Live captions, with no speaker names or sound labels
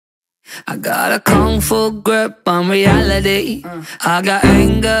I got a kung fu grip on reality. I got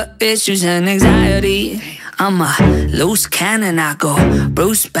anger issues and anxiety. I'm a loose cannon, I go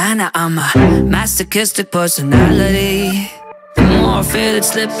Bruce Banner. I'm a masochistic personality. The more I feel it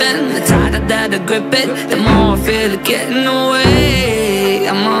slipping, the tighter that I grip it, the more I feel it getting away.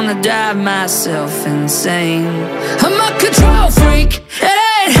 I'm gonna drive myself insane. I'm a control freak, it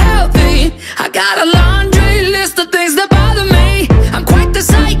ain't healthy. I got a laundry list of things that bother me. I'm quite the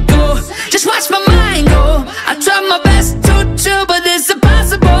psycho, just watch my mind go. I try my best to chill, but it's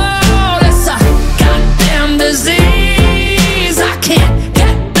impossible. It's a goddamn disease, I can't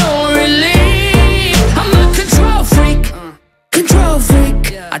get no relief. I'm a control freak, control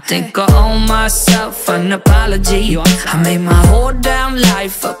freak. I think I owe myself an apology. I made my whole damn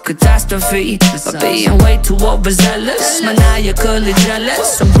life a catastrophe by being way too overzealous, maniacally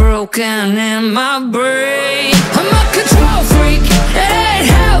jealous. I'm broken in my brain. I'm a control freak, it ain't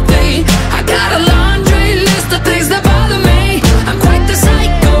healthy. I got a laundry list of things that bother me. I'm quite the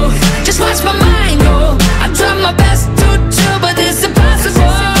psycho, just watch my mind go. I try my best to chill, but it's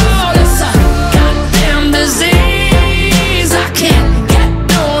impossible. It's a goddamn disease, I can't get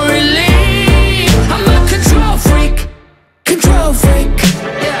no relief. I'm a control freak, control freak.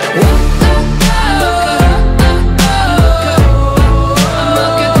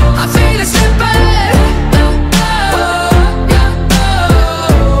 I feel it slipping.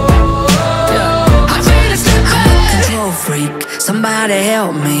 I feel it slipping. Control freak, somebody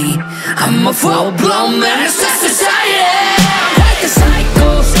help me. I'm a full-blown menace to society.